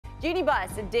Jeanie Buss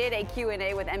did a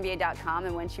Q&A with NBA.com,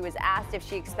 and when she was asked if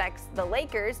she expects the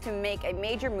Lakers to make a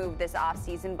major move this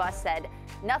offseason, Buss said,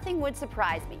 "Nothing would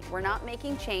surprise me. We're not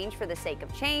making change for the sake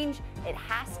of change. It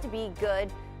has to be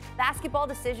good basketball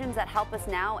decisions that help us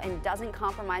now and doesn't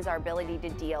compromise our ability to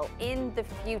deal in the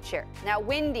future." Now,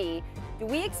 Windy, do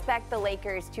we expect the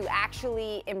Lakers to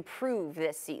actually improve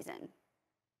this season?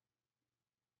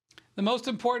 The most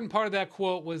important part of that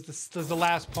quote was the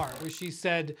last part, where she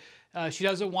said she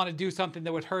doesn't want to do something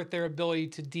that would hurt their ability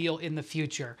to deal in the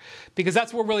future. Because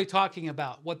that's what we're really talking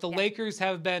about. What the Lakers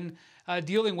have been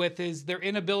dealing with is their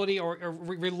inability or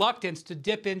reluctance to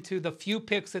dip into the few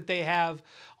picks that they have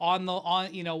on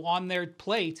their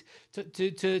plate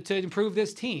to improve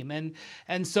this team.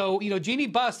 And so, Jeanie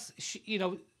Buss,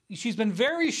 she's been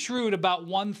very shrewd about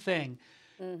one thing.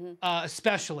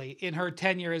 Especially in her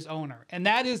tenure as owner. And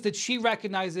that is that she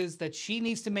recognizes that she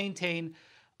needs to maintain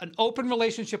an open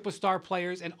relationship with star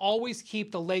players and always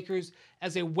keep the Lakers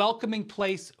as a welcoming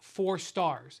place for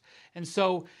stars. And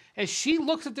so as she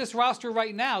looks at this roster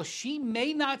right now, she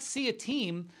may not see a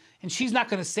team, and she's not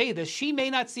going to say this, she may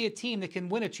not see a team that can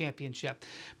win a championship,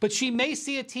 but she may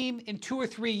see a team in 2 or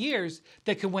 3 years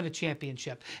that can win a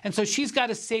championship. And so she's got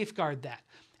to safeguard that.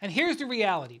 And here's the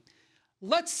reality.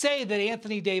 Let's say that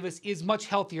Anthony Davis is much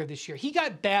healthier this year. He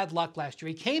got bad luck last year.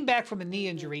 He came back from a knee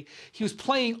injury. He was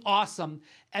playing awesome,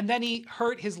 and then he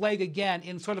hurt his leg again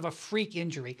in sort of a freak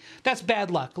injury. That's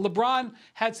bad luck. LeBron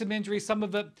had some injuries. Some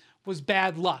of it was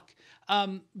bad luck.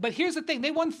 But here's the thing. They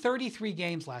won 33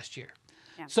 games last year.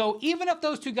 Yeah. So even if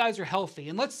those two guys are healthy,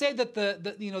 and let's say that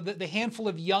the handful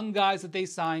of young guys that they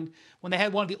signed when they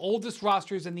had one of the oldest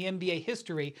rosters in the NBA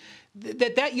history,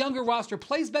 that younger roster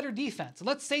plays better defense. And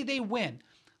let's say they win.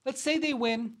 Let's say they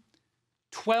win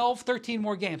 12, 13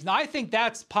 more games. Now, I think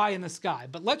that's pie in the sky.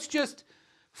 But let's just,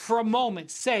 for a moment,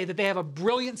 say that they have a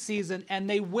brilliant season and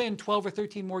they win 12 or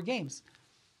 13 more games.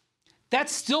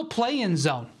 That's still play-in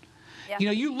zone.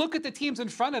 Yeah. You look at the teams in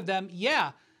front of them,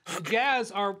 the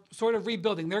Jazz are sort of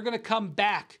rebuilding. They're going to come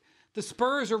back. The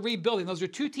Spurs are rebuilding. Those are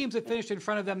two teams that finished in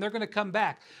front of them. They're going to come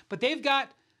back. But they've got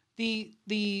the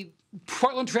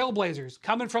Portland Trailblazers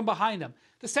coming from behind them.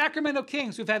 The Sacramento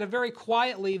Kings, who've had a very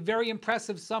quietly, very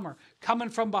impressive summer, coming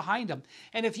from behind them.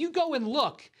 And if you go and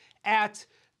look at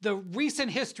the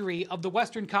recent history of the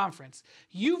Western Conference,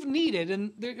 you've needed,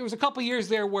 and there was a couple years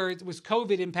there where it was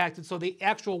COVID impacted, so the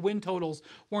actual win totals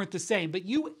weren't the same, but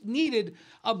you needed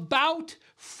about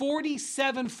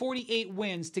 47, 48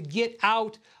 wins to get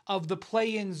out of the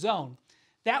play-in zone.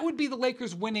 That would be the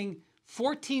Lakers winning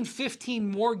 14,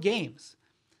 15 more games.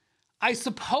 I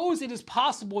suppose it is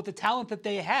possible with the talent that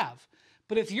they have,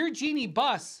 but if you're Jeanie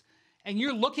Buss, and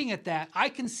you're looking at that, I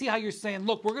can see how you're saying,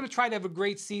 look, we're going to try to have a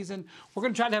great season. We're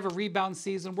going to try to have a rebound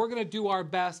season. We're going to do our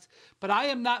best. But I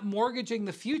am not mortgaging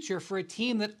the future for a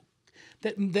team that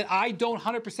I don't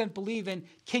 100% believe in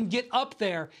can get up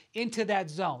there into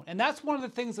that zone. And that's one of the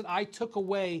things that I took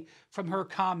away from her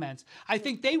comments. I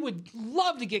think they would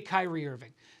love to get Kyrie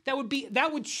Irving.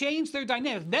 That would change their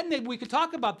dynamic. Then maybe we could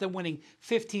talk about them winning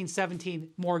 15, 17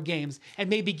 more games and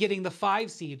maybe getting the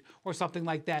 5 seed or something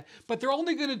like that. But they're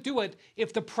only going to do it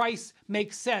if the price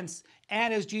makes sense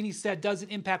and, as Jeanie said, doesn't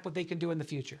impact what they can do in the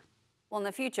future. Well, in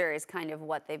the future is kind of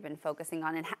what they've been focusing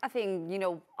on and having,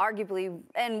 arguably,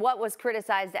 and what was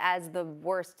criticized as the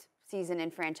worst season in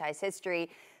franchise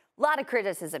history. A lot of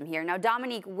criticism here. Now,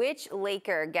 Dominique, which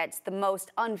Laker gets the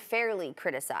most unfairly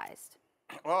criticized?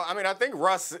 Well, I think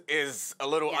Russ is a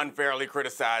little unfairly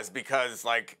criticized because,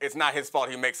 it's not his fault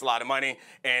he makes a lot of money,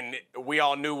 and we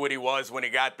all knew what he was when he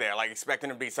got there, expecting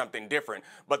him to be something different.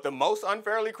 But the most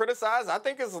unfairly criticized, I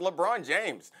think, is LeBron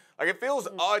James. It feels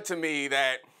odd to me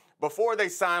that before they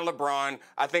signed LeBron,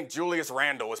 I think Julius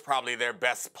Randle was probably their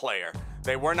best player.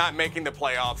 They were not making the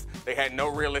playoffs. They had no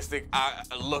realistic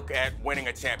look at winning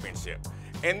a championship.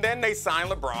 And then they sign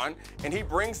LeBron, and he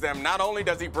brings them, not only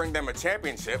does he bring them a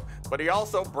championship, but he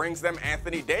also brings them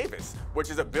Anthony Davis, which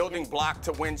is a building block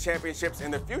to win championships in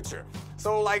the future.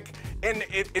 So, and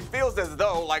it feels as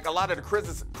though, a lot of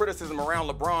the criticism around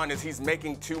LeBron is he's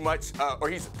making too much, or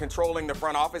he's controlling the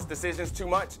front office decisions too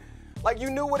much. You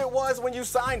knew what it was when you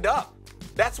signed up.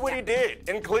 That's what he did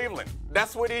in Cleveland.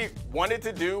 That's what he wanted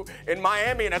to do in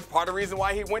Miami, and that's part of the reason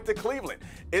why he went to Cleveland.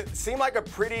 It seemed like a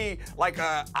pretty,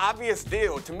 obvious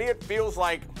deal. To me, it feels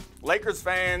like Lakers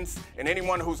fans and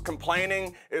anyone who's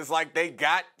complaining is they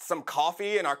got some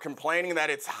coffee and are complaining that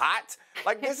it's hot.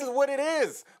 This is what it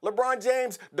is. LeBron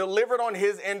James delivered on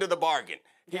his end of the bargain.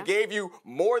 He gave you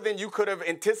more than you could have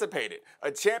anticipated.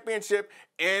 A championship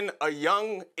and a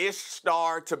young-ish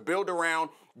star to build around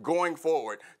going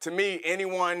forward. To me,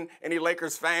 any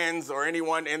Lakers fans or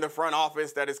anyone in the front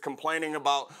office that is complaining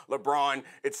about LeBron,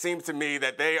 it seems to me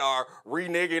that they are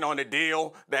reneging on a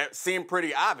deal that seemed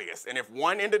pretty obvious. And if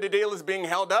one end of the deal is being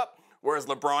held up, whereas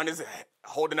LeBron is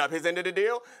holding up his end of the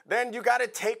deal, then you got to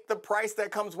take the price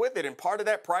that comes with it. And part of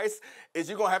that price is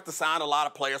you're going to have to sign a lot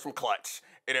of players from Clutch.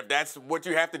 And if that's what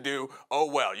you have to do, oh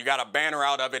well, you got a banner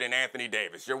out of it in Anthony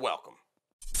Davis. You're welcome.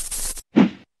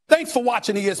 Thanks for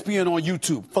watching ESPN on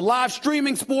YouTube. For live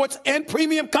streaming, sports, and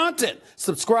premium content,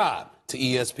 subscribe to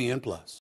ESPN+.